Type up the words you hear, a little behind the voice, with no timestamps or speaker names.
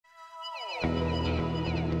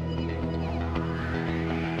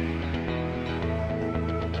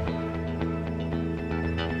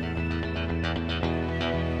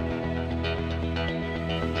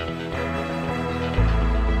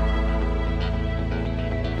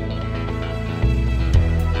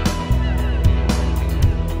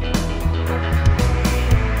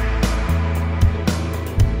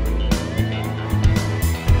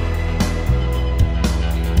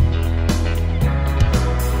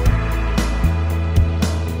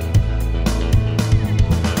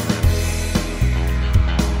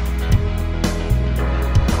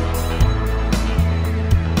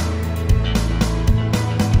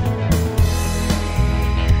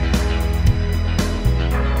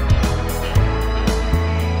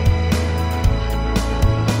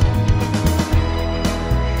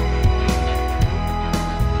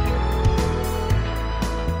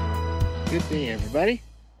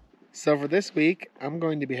So for this week, I'm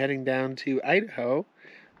going to be heading down to Idaho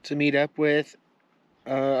to meet up with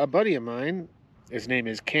a buddy of mine. His name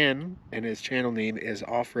is Ken, and his channel name is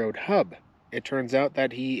Offroad Hub. It turns out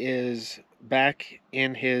that he is back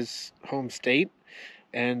in his home state,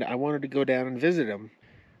 and I wanted to go down and visit him.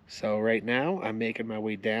 So right now, I'm making my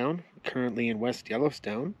way down, currently in West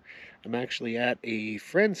Yellowstone. I'm actually at a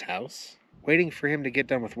friend's house, waiting for him to get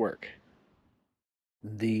done with work.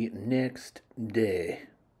 The next day.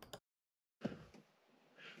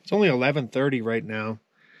 It's only 11:30 right now,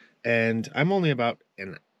 and I'm only about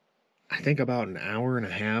an hour and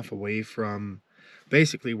a half away from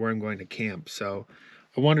basically where I'm going to camp. So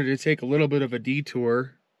I wanted to take a little bit of a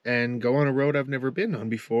detour and go on a road I've never been on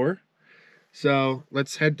before. So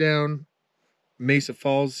let's head down Mesa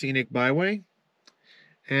Falls Scenic Byway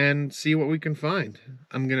and see what we can find.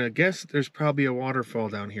 I'm gonna guess there's probably a waterfall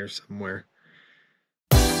down here somewhere.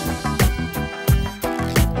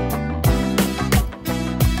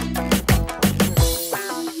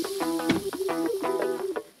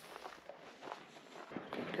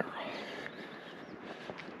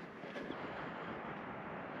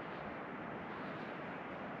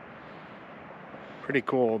 Pretty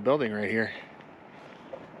cool building right here.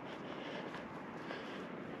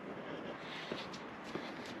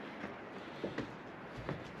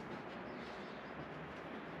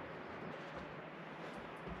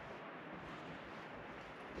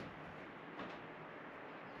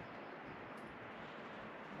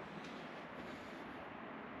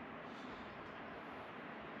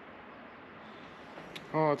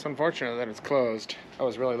 Oh, it's unfortunate that it's closed. I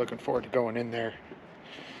was really looking forward to going in there.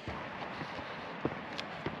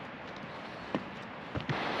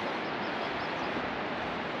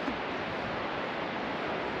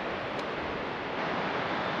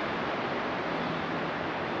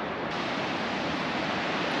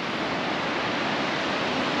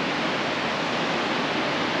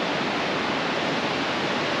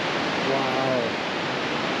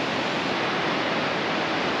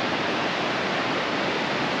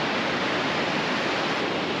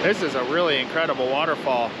 This is a really incredible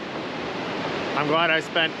waterfall. I'm glad I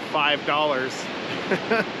spent $5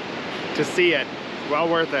 to see it. Well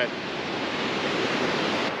worth it.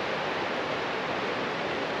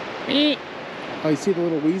 Oh, you see the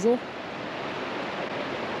little weasel?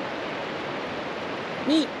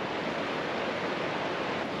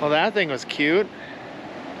 Well, that thing was cute.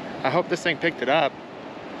 I hope this thing picked it up.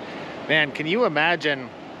 Man, can you imagine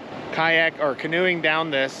kayak or canoeing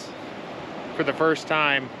down this for the first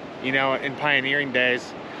time, you know, in pioneering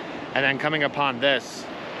days, and then coming upon this?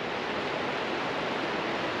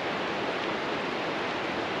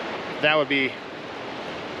 That would be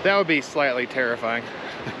slightly terrifying.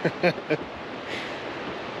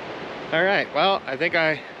 All right, well, I think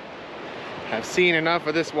I have seen enough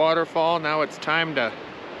of this waterfall. Now it's time to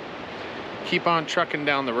keep on trucking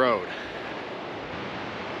down the road.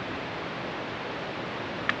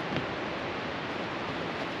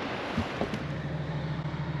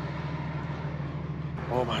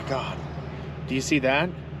 Oh my God, do you see that?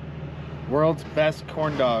 World's best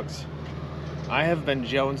corn dogs. I have been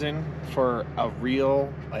jonesing for a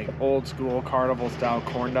real, like, old school carnival style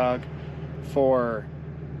corn dog for,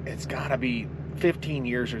 it's gotta be 15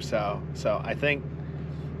 years or so. So I think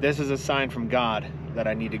this is a sign from God that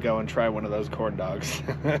I need to go and try one of those corn dogs.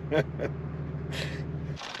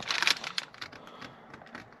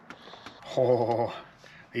 Oh,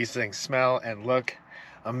 these things smell and look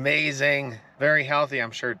amazing. Very healthy,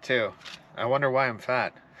 I'm sure, too. I wonder why I'm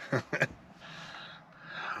fat.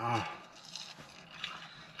 Oh.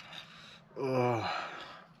 Oh.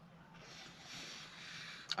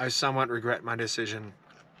 I somewhat regret my decision,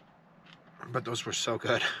 but those were so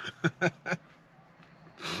good.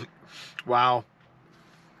 Wow.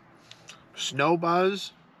 Snow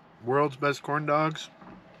Buzz, world's best corn dogs.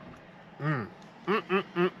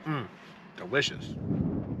 Delicious.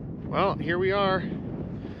 Well, here we are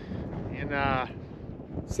in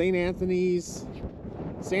St. Anthony's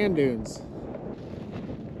sand dunes.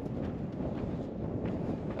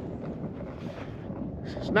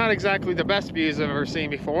 It's not exactly the best views I've ever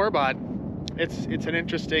seen before, but it's an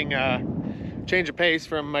interesting change of pace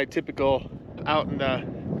from my typical out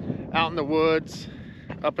in the woods,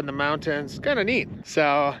 up in the mountains. Kind of neat.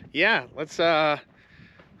 So yeah, let's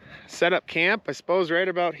set up camp, I suppose, right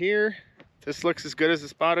about here. This looks as good as a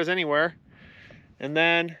spot as anywhere, and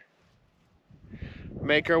then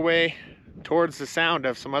make our way towards the sound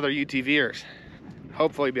of some other UTVers.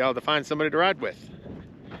 Hopefully be able to find somebody to ride with.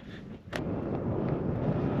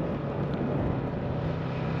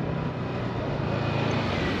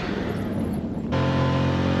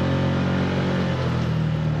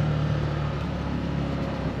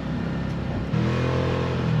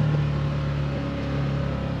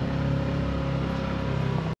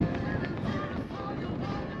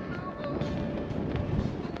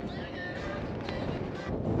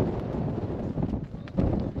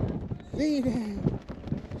 Pete,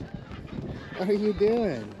 what are you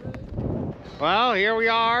doing? Well, here we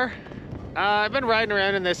are. I've been riding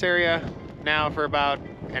around in this area now for about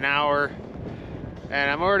an hour,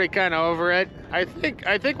 and I'm already kind of over it. I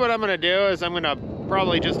think what I'm gonna do is I'm gonna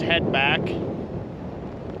probably just head back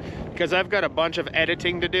because I've got a bunch of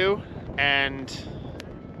editing to do, and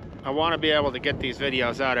I want to be able to get these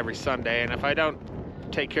videos out every Sunday, and if I don't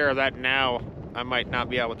take care of that now, I might not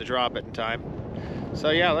be able to drop it in time.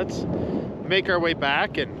 So yeah, let's make our way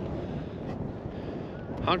back and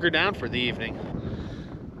hunker down for the evening.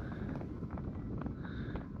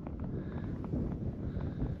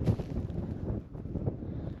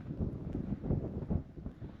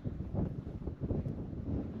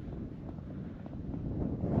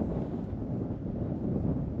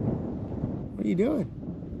 What are you doing?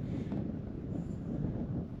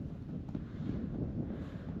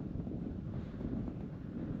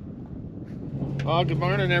 Well, good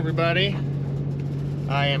morning, everybody.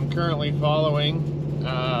 I am currently following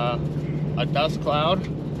a dust cloud.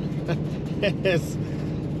 It is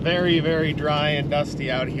very, very dry and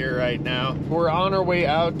dusty out here right now. We're on our way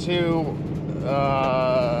out to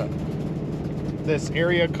this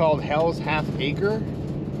area called Half Acre.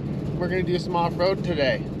 We're gonna do some off-road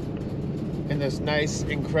today in this nice,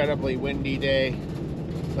 incredibly windy day.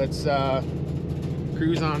 Let's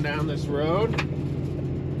cruise on down this road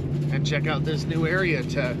and check out this new area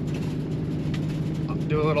to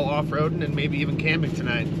do a little off-roading and maybe even camping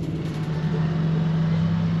tonight.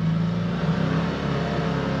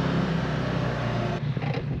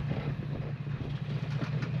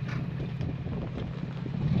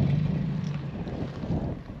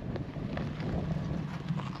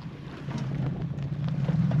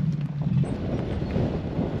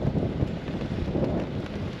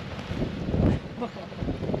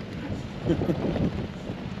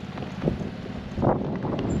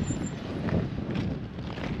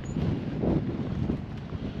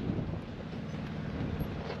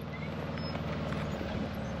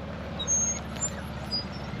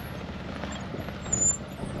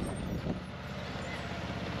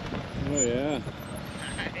 Oh yeah.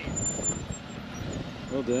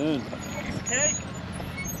 Well done. Piece of cake.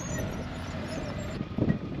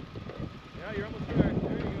 Yeah, you're almost there.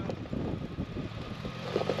 There you go.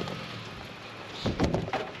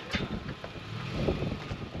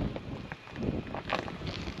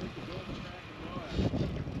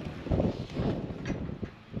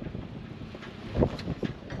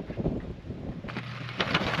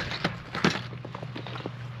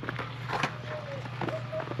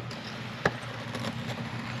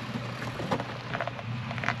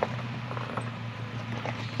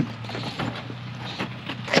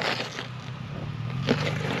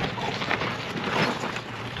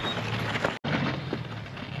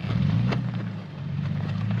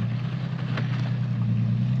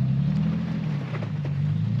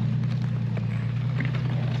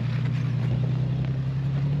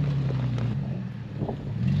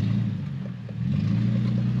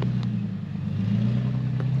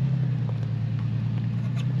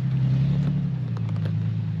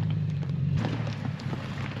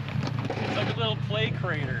 It's like a little play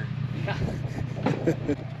crater.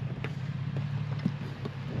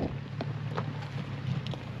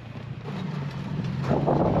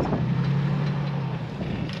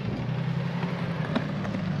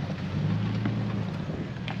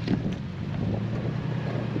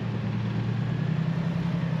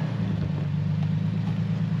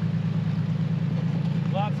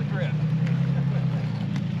 Lots of grip.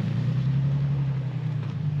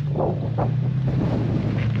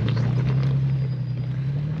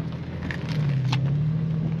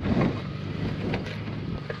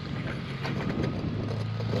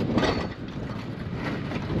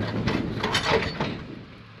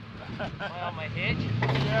 On my hitch?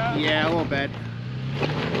 Yeah, a little bit.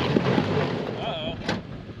 Uh-oh.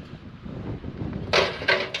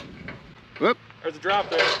 Whoop. There's a drop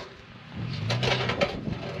there.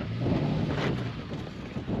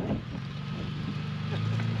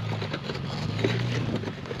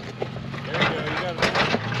 There you go, you got it.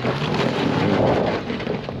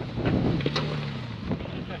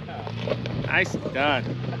 Nice done.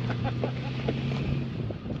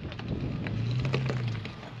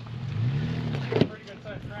 Pretty good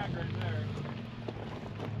sized track right there.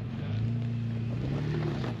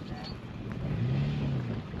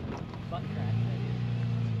 Butt crack.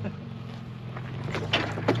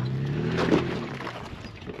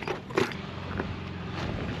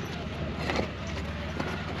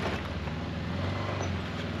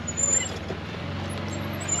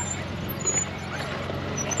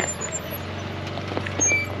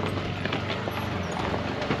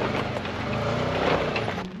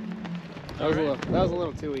 was a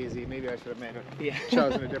little too easy. Maybe I should have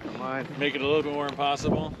chosen a different line. Make it a little bit more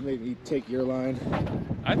impossible. Maybe take your line.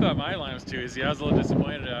 I thought my line was too easy. I was a little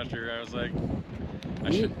disappointed after. I was like,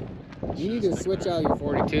 You need to switch out your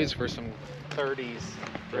 42s for some 30s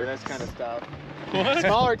for this kind of stuff. What?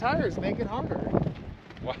 Smaller tires make it harder.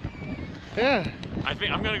 What? Yeah. I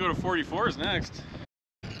think I'm gonna go to 44s next.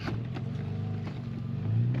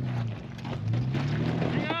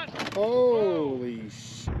 Hang on. Holy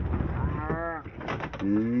sh!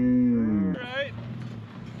 Right.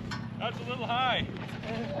 That's a little high.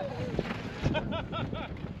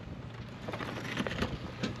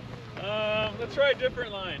 Let's try a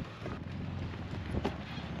different line.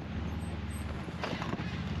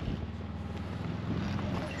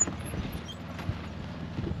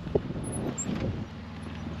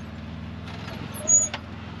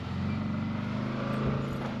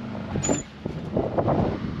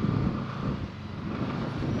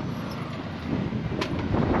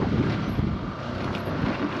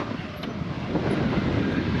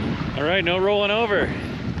 All right, no rolling over.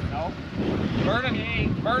 No.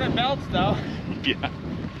 Burning belts though. Yeah.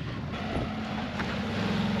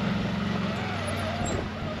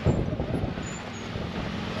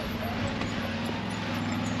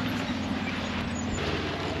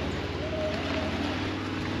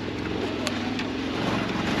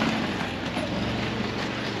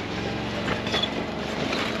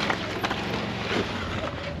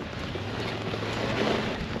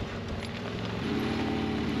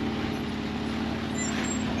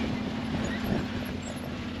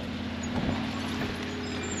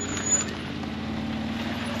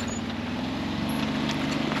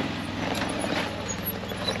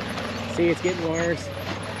 See, it's getting worse.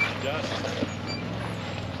 Dust.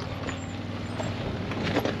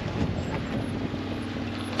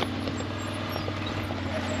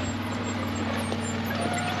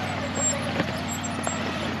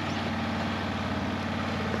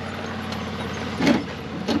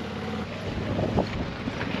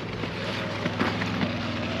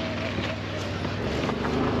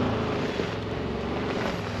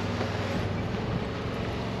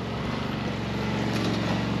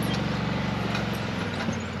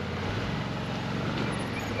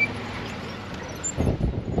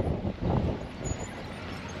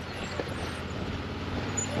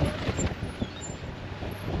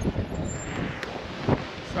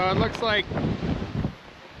 So it looks like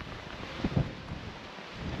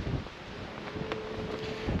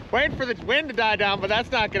waiting for the wind to die down, but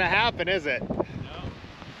that's not going to happen, is it? No.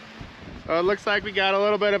 So it looks like we got a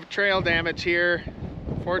little bit of trail damage here.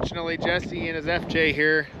 Fortunately, Jesse and his FJ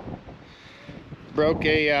here broke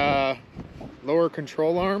a lower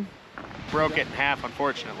control arm. Broke it in half,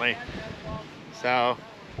 unfortunately. So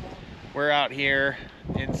we're out here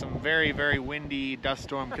in some very, very windy dust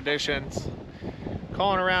storm conditions,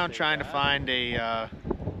 calling around trying to find a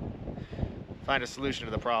solution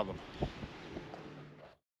to the problem.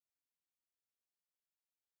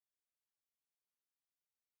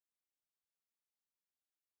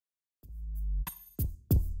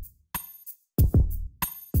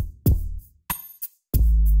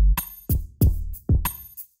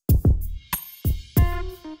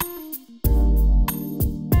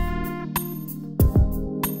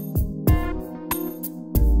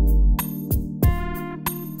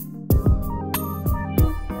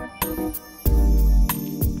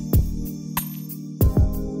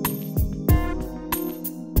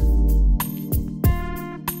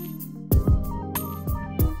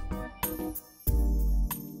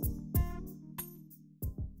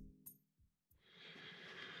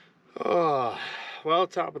 Oh, well,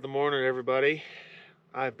 top of the morning, everybody.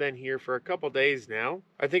 I've been here for a couple days now.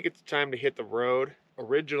 I think it's time to hit the road.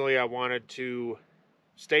 Originally, I wanted to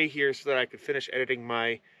stay here so that I could finish editing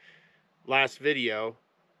my last video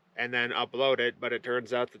and then upload it, but it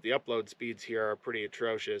turns out that the upload speeds here are pretty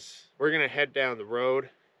atrocious. We're gonna head down the road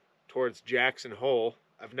towards Jackson Hole.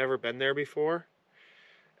 I've never been there before,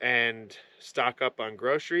 and stock up on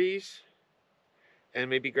groceries and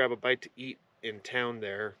maybe grab a bite to eat in town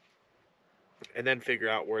there, and then figure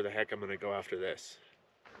out where the heck I'm gonna go after this.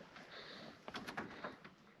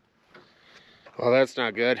 Well, that's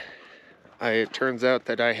not good. It turns out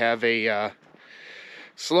that I have a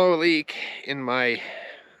slow leak in my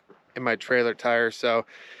trailer tire, so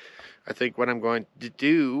I think what I'm going to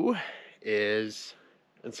do is,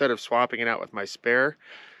 instead of swapping it out with my spare,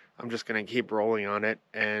 I'm just going to keep rolling on it,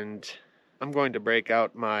 and I'm going to break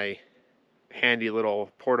out my handy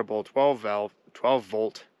little portable 12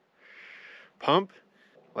 volt pump.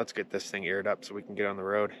 Let's get this thing aired up so we can get on the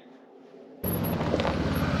road.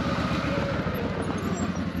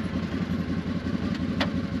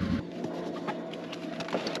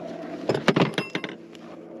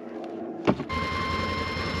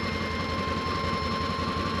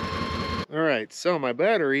 right, so my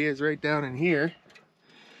battery is right down in here.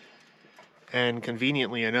 And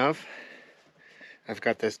conveniently enough, I've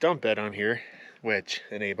got this dump bed on here, which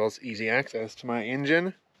enables easy access to my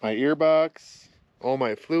engine, my earbox, all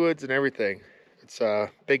my fluids and everything. It's a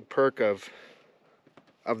big perk of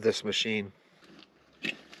this machine.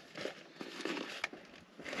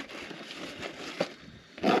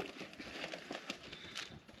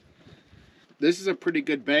 This is a pretty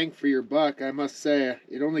good bang for your buck, I must say.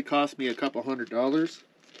 It only cost me a couple $100,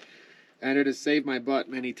 and it has saved my butt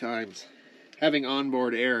many times. Having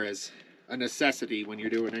onboard air is a necessity when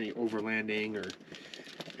you're doing any overlanding or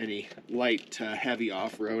any light to heavy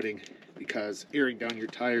off-roading, because airing down your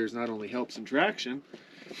tires not only helps in traction,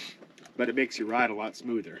 but it makes your ride a lot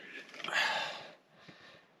smoother.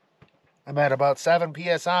 I'm at about 7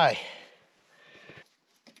 psi.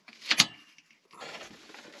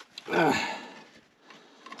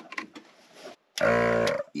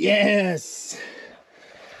 Yes!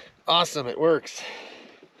 Awesome, it works.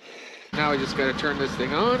 Now I just gotta turn this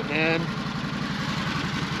thing on and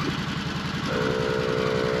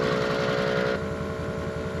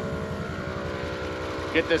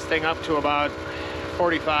get this thing up to about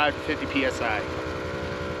 45 to 50 psi.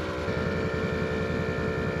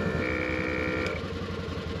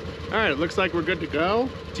 Alright, it looks like we're good to go.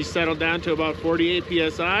 She settled down to about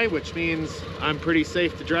 48 psi, which means I'm pretty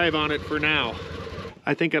safe to drive on it for now.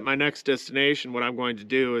 I think at my next destination, what I'm going to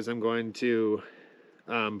do is I'm going to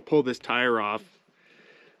pull this tire off,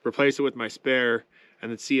 replace it with my spare, and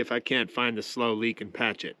then see if I can't find the slow leak and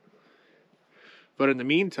patch it. But in the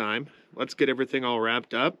meantime, let's get everything all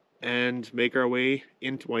wrapped up and make our way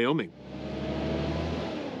into Wyoming.